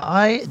 Yeah,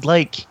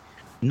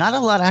 not a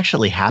lot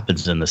actually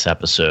happens in this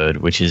episode,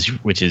 which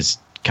is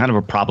kind of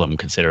a problem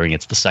considering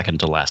it's the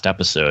second to last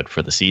episode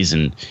for the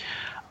season.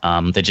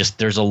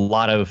 There's a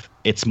lot of,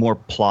 it's more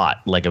plot,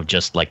 of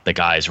just the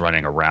guys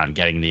running around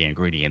getting the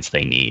ingredients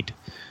they need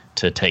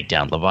to take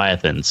down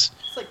Leviathans.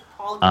 It's like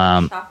Paul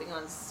going shopping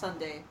on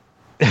Sunday.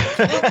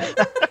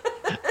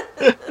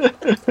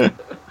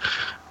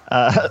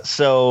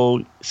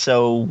 So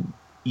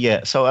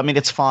I mean,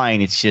 it's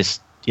fine. It's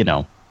just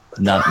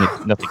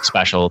nothing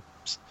special.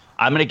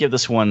 I'm going to give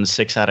this one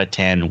 6 out of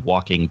 10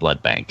 walking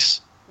blood banks.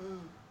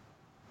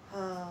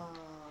 Oh,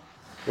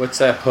 What's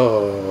that?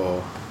 Oh.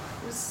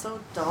 it was so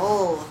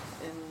dull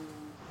and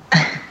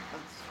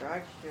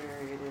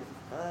unstructured.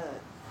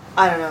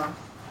 I don't know.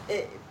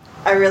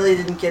 I really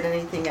didn't get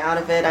anything out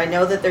of it. I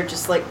know that they're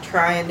just like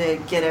trying to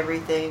get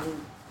everything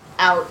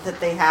out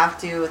that they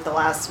have to at the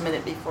last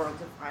minute before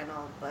the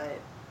final, but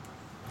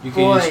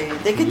boy,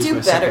 they could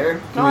do better.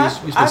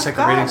 Use my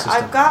second rating system.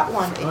 I've got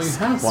one. Oh, you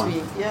have one.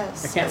 Me.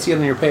 Yes. I can't see it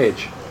on your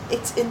page.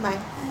 It's in my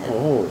head.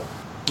 Oh.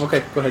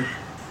 Okay, go ahead.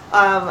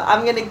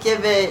 I'm gonna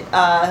give it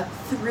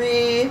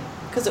 3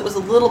 because it was a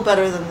little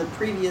better than the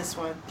previous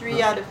one.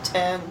 3 out of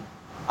 10.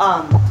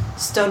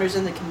 Stoners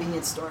in the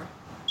convenience store.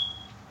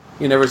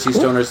 You never see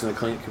stoners in the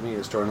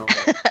convenience store, no?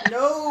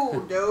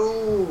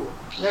 No,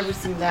 never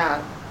seen that.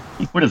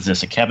 What is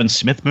this, a Kevin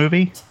Smith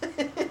movie?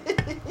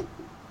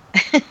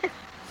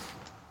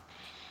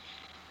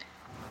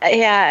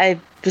 Yeah,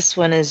 this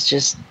one is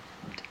just.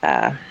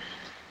 I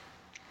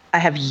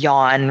have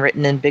yawn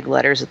written in big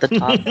letters at the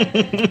top.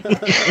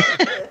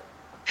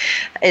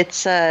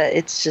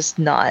 It's just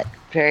not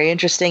very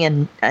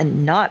interesting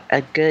and not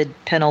a good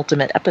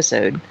penultimate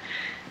episode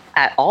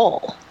at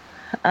all.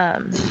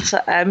 So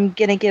I'm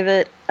gonna give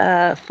it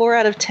 4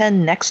 out of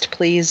 10. Next,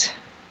 please.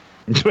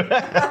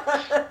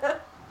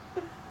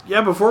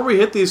 Yeah, before we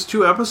hit these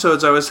 2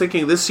 episodes, I was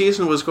thinking this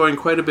season was going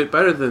quite a bit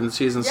better than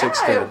season 6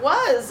 did. Yeah, it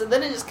was, and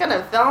then it just kind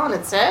of fell on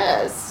its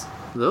ass.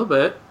 A little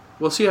bit.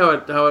 We'll see how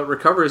it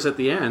recovers at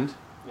the end.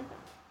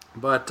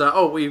 But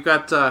we've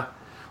got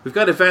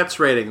Yvette's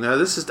rating. Now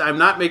this is, I'm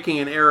not making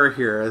an error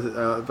here,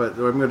 but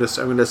I'm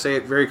going to say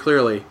it very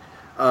clearly.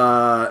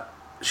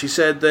 She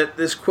said that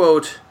this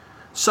quote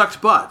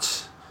sucked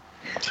butts,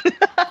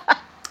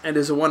 and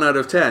is a 1 out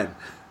of 10.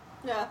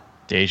 Yeah.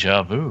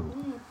 Deja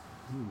vu.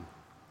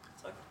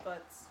 Sucked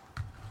butts.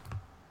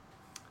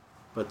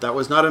 But that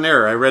was not an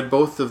error. I read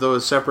both of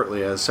those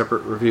separately as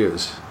separate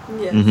reviews.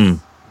 Yes. Mm-hmm.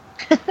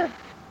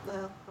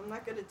 Well, I'm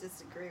not going to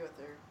disagree with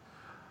her.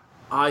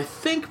 I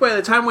think by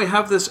the time we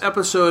have this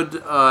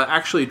episode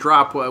actually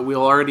drop,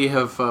 we'll already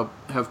have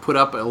put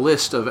up a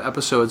list of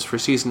episodes for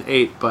season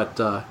 8.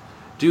 But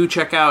do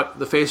check out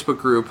the Facebook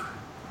group,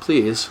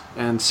 please,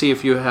 and see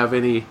if you have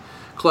any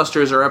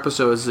clusters or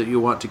episodes that you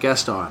want to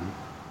guest on.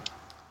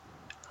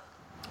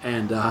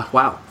 And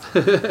wow,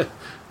 That's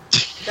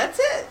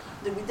it.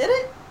 We did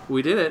it.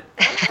 we did it.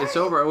 It's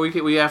over.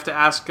 We have to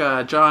ask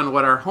John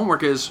what our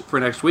homework is for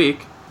next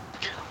week.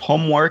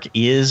 Homework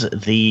is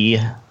the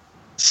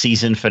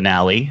season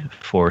finale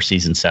for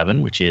season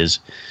 7, which is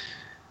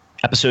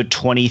episode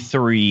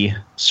 23,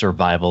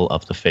 Survival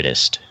of the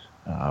Fittest,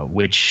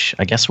 which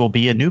I guess will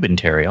be a Newbin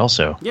Terry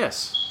also.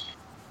 Yes.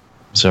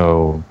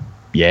 So,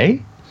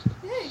 yay?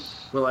 Yay.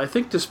 Well, I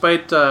think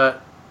despite the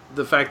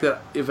fact that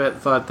Yvette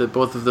thought that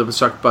both of them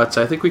sucked butts,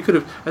 I think we could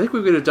have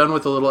done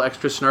with a little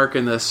extra snark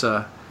in this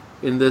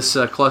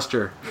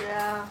cluster.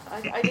 Yeah,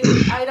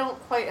 I don't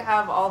quite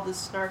have all the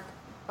snark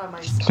by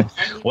myself.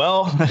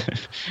 Well,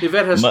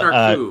 Yvette has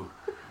snark too.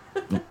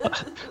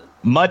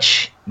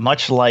 much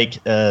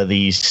like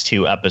these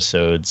 2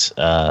 episodes,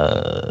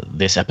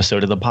 this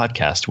episode of the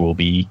podcast will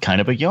be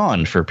kind of a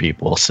yawn for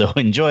people, so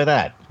enjoy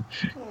that.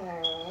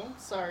 Oh,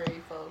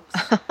 sorry, folks.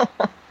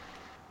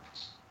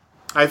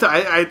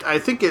 I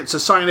think it's a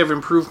sign of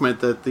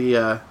improvement that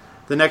the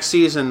next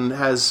season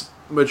has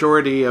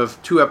majority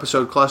of 2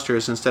 episode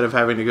clusters instead of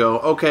having to go,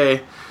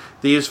 okay,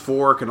 these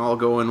 4 can all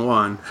go in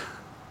one.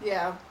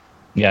 Yeah.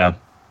 Yeah.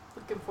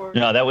 Looking forward.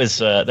 No, that was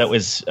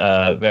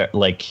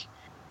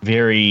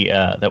very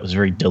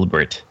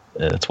deliberate.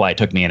 That's why it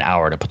took me an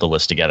hour to put the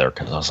list together,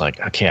 because I was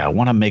like, okay, I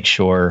want to make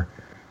sure,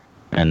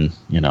 and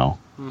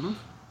Mm-hmm.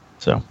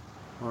 So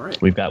All right.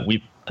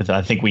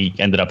 I think we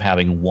ended up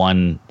having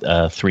one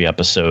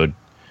 3-episode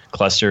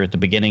cluster at the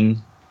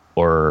beginning,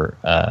 or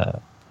I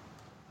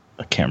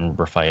can't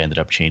remember if I ended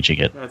up changing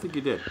it. I think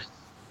you did.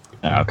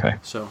 Okay.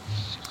 So,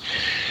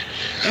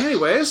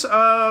 anyways,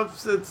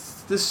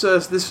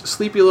 this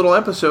sleepy little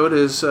episode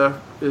is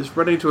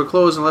running to a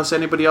close. Unless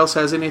anybody else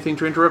has anything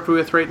to interrupt me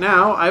with right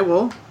now, I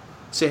will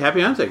say happy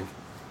hunting.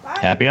 Bye.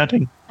 Happy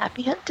hunting.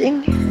 Happy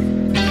hunting.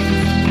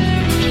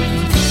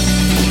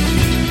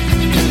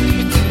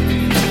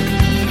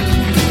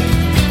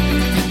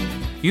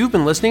 You've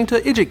been listening to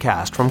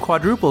IdjitCast from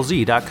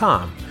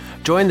quadruplez.com.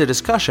 Join the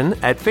discussion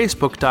at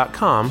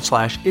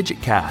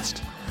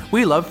facebook.com/IdjitCast.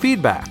 We love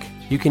feedback.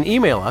 You can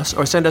email us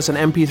or send us an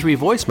MP3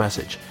 voice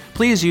message.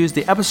 Please use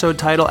the episode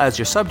title as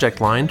your subject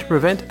line to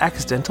prevent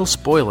accidental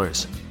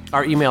spoilers.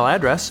 Our email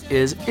address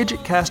is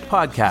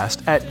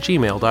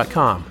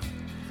idjitcastpodcast@gmail.com.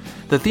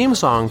 The theme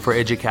song for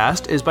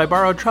IdjitCast is by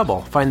Borrowed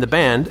Trouble. Find the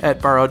band at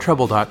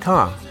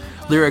borrowedtrouble.com.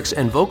 Lyrics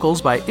and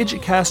vocals by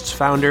IdjitCast's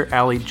founder,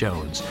 Allie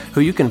Jones,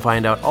 who you can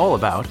find out all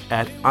about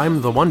at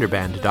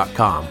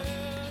imthewonderband.com.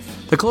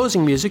 The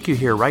closing music you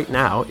hear right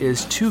now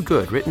is Too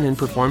Good, written and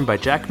performed by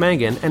Jack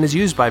Mangan, and is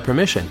used by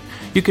permission.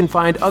 You can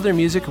find other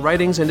music,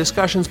 writings, and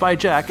discussions by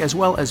Jack, as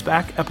well as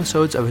back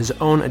episodes of his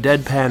own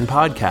Deadpan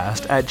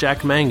podcast at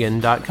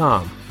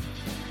jackmangan.com.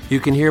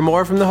 You can hear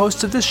more from the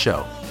hosts of this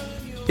show: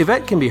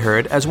 Yvette can be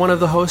heard as one of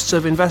the hosts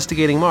of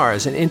Investigating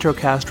Mars, an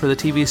introcast for the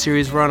TV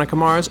series Veronica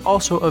Mars,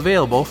 also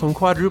available from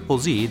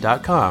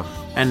quadruplez.com.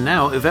 And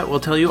now Yvette will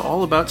tell you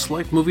all about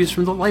select movies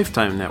from the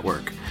Lifetime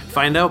Network.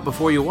 Find out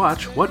before you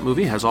watch what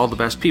movie has all the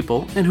best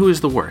people and who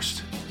is the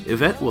worst.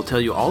 Yvette will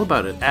tell you all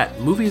about it at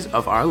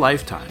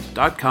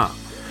moviesofourlifetime.com.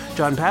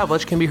 John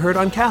Pavlich can be heard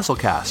on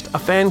Castlecast, a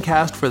fan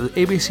cast for the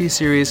ABC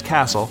series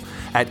Castle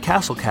at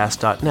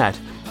castlecast.net,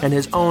 and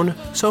his own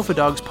Sofa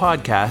Dogs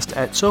podcast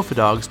at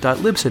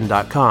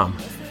sofadogs.libsyn.com.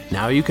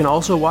 Now you can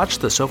also watch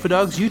the Sofa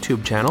Dogs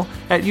YouTube channel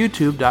at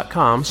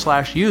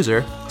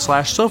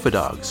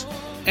youtube.com/user/sofadogs.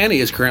 Annie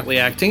is currently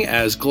acting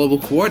as Global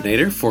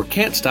Coordinator for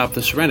Can't Stop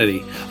the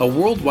Serenity, a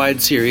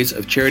worldwide series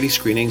of charity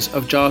screenings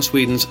of Joss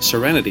Whedon's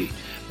Serenity,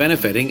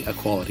 benefiting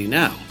Equality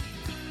Now.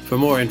 For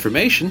more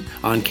information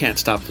on Can't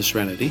Stop the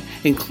Serenity,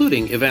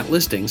 including event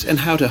listings and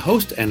how to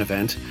host an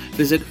event,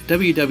 visit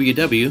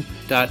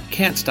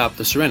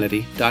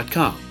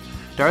www.can'tstoptheserenity.com.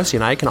 Darcy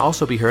and I can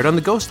also be heard on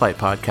the Ghostlight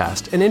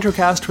podcast, an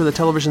introcast for the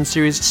television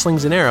series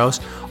Slings and Arrows,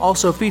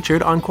 also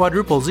featured on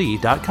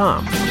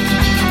quadruplez.com.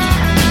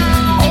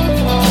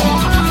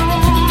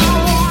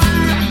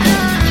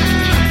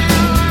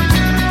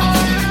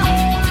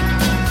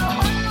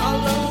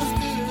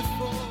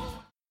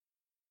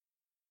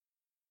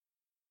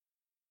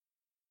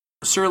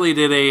 Surly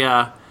did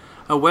a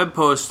web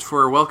post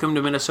for Welcome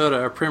to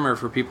Minnesota, a primer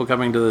for people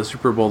coming to the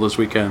Super Bowl this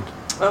weekend.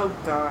 Oh,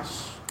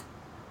 gosh.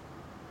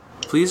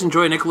 Please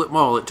enjoy Nicollet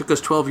Mall. It took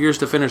us 12 years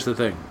to finish the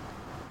thing.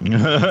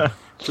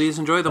 Please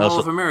enjoy the Mall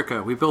of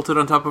America. We built it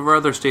on top of our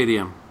other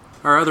stadium,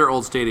 our other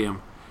old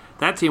stadium.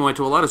 That team went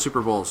to a lot of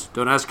Super Bowls.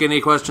 Don't ask any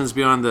questions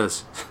beyond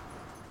this.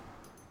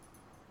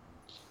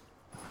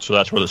 So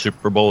that's where the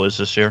Super Bowl is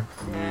this year?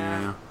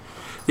 Yeah.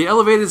 The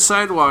elevated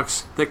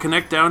sidewalks that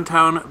connect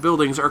downtown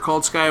buildings are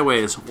called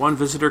skyways. One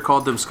visitor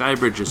called them sky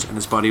bridges, and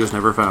his body was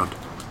never found.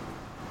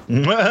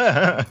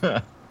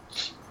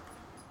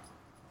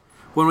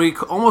 When we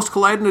almost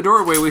collide in a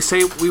doorway, we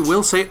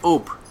will say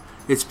 "ope."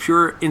 It's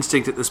pure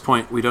instinct at this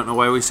point. We don't know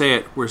why we say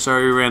it. We're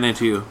sorry we ran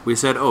into you. We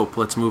said "ope."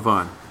 Let's move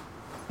on.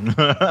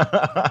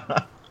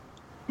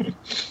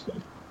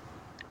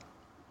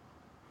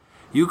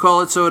 You call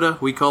it soda.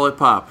 We call it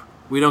pop.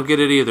 We don't get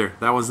it either.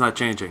 That one's not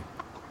changing.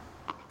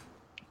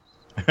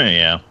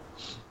 Yeah.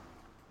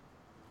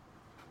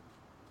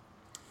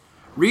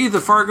 Read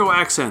the Fargo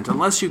accent.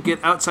 Unless you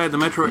get outside the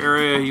metro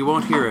area, you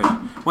won't hear it.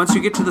 Once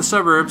you get to the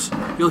suburbs,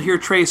 you'll hear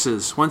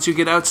traces. Once you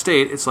get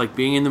outstate, it's like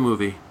being in the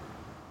movie.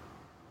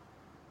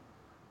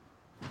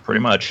 Pretty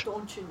much.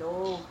 Don't you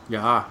know?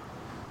 Yeah.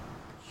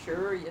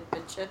 Sure, you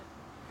betcha.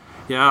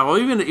 Yeah, well,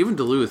 even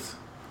Duluth.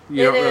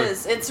 It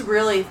is. It's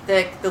really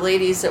thick. The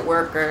ladies at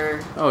work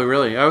are... Oh,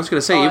 really? I was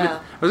gonna say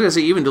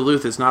even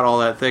Duluth is not all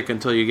that thick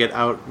until you get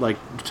out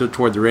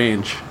toward the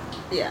range.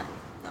 Yeah.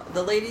 No,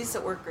 the ladies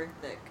at work are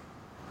thick.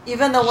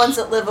 Even the ones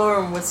that live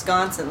over in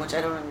Wisconsin, which I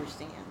don't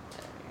understand.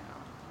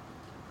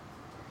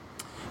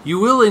 You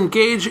will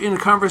engage in a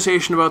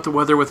conversation about the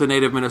weather with a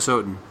native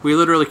Minnesotan. We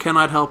literally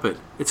cannot help it.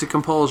 It's a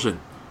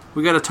compulsion.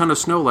 We got a ton of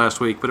snow last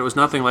week, but it was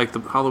nothing like the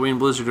Halloween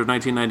blizzard of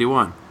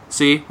 1991.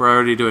 See? We're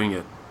already doing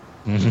it.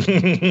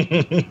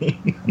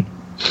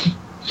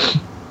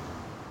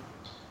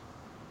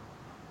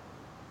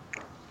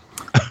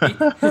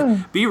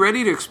 Be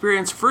ready to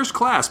experience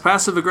first-class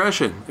passive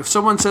aggression. If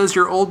someone says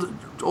your old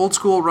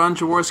school Ron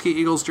Jaworski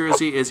Eagles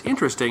jersey is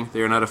interesting, they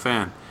are not a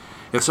fan.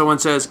 If someone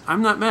says,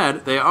 I'm not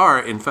mad, they are,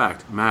 in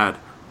fact, mad.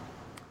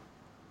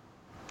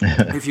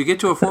 If you get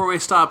to a four-way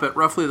stop at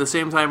roughly the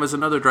same time as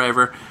another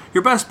driver,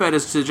 your best bet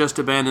is to just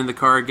abandon the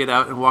car, get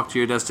out, and walk to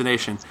your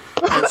destination.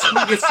 As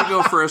who gets to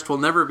go first will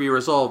never be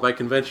resolved by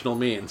conventional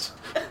means.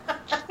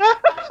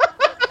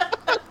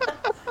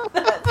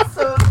 That's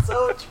so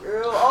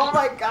true. Oh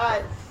my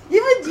god.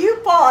 Even you,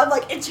 Paul, I'm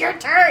like, it's your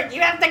turn.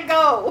 You have to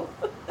go.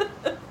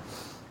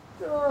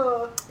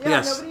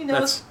 Yes, nobody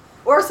knows.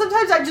 Or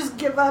sometimes I just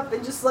give up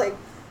and just like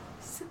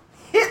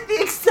hit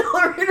the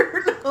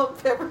accelerator and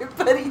hope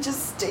everybody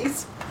just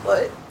stays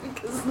put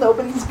because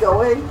nobody's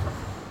going.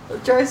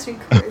 It drives me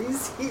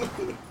crazy.